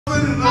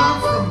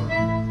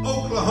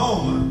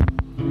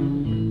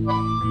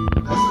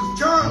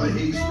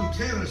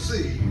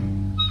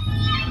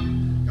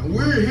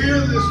we're here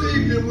this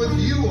evening with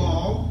you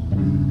all,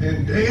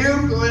 and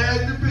damn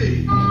glad to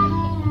be.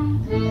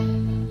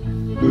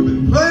 We've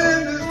been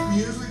playing this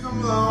music a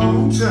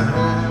long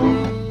time,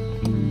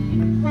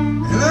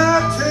 and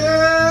I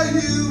tell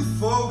you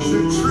folks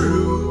the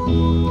truth.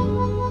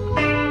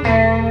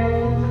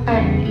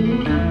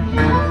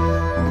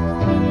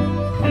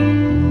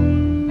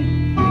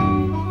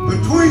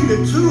 Between the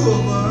two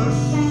of us,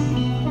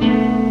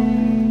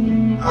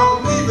 I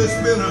believe it's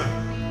been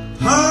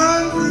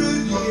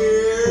 100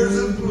 years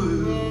of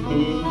blues.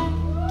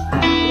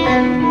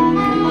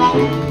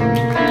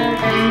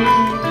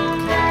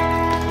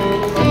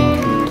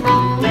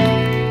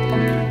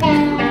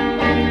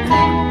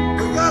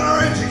 We got our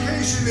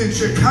education in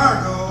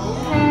Chicago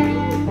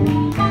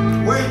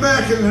way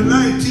back in the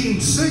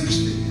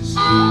 1960s.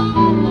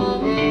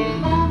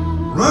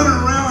 Running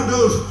around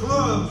those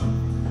clubs,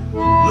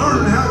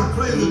 learning how to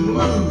play the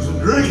blues and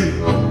drinking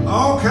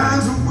all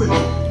kinds of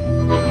whiskey.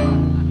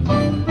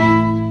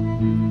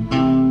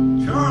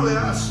 Charlie,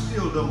 I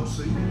still don't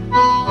see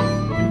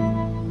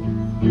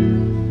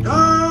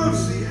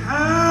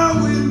how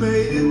we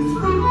made it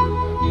through.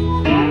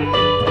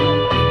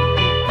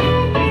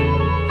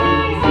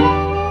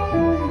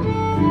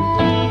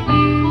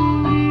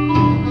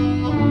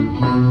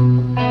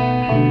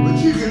 But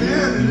you can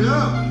add it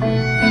up.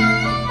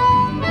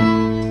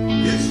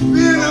 It's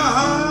been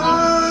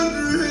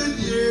 100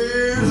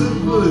 years of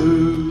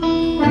blues.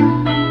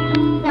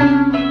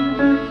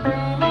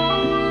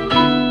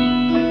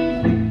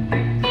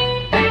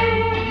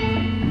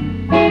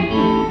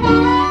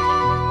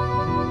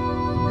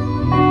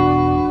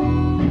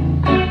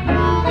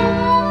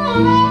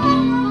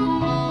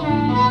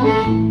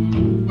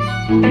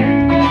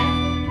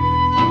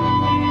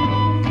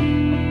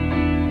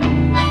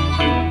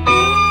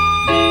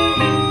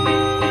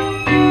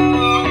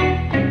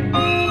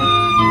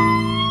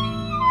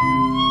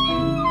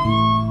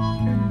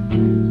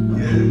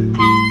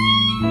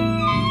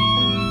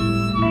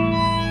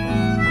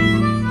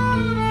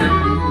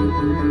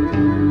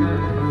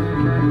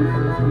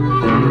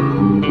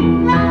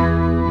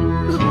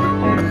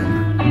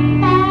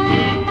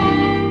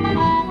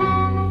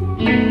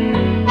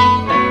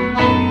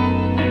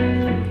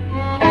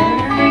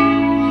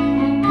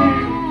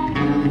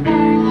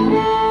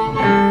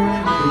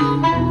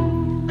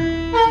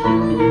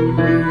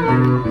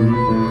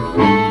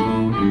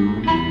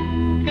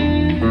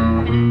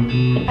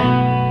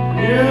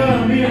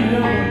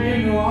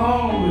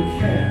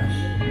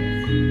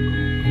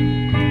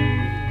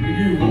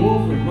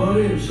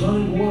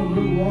 Sonny, boy,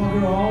 blue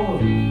water, all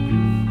of it.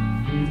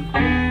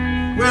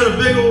 We had a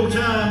big old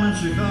time in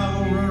Chicago,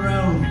 run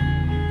around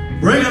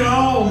breaking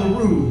all the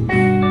rules.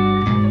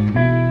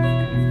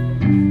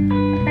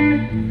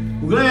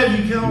 We're glad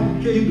you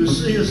came to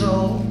see us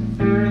all.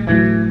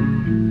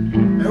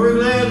 And we're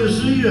glad to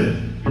see you.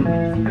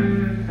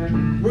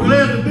 We're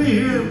glad to be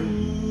here,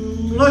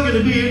 lucky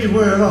to be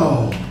anywhere at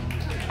all.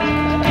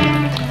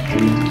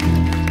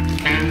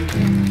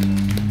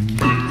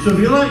 So if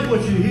you like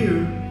what you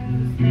hear,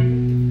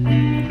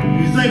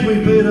 think we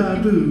paid our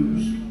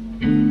dues,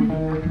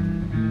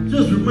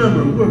 just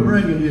remember we're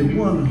bringing you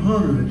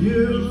 100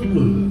 years of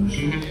blues.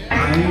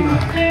 Amen.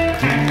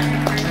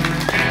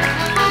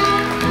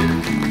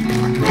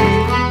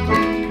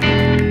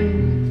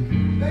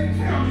 They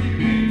tell me you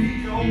can't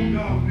teach old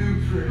dog new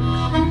tricks.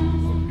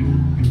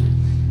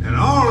 And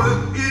all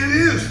it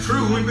is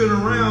true, we've been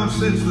around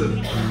since the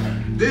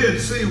Dead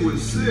Sea was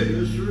sick.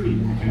 It's true.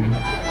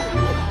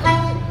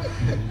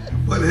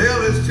 But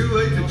hell, it's too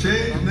late to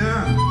change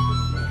now.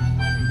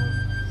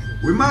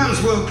 We might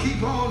as well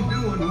keep on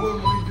doing what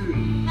we do.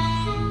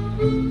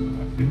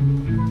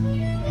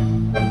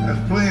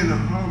 That's playing the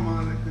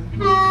harmonica,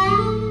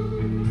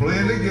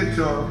 playing the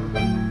guitar,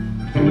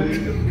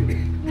 playing the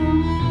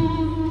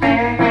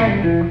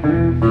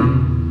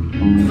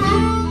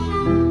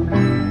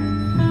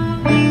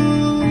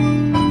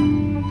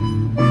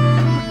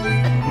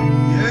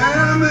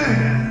yeah,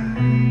 man.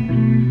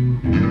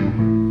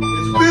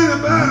 It's been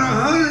about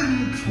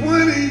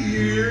 120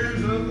 years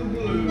of the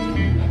blues.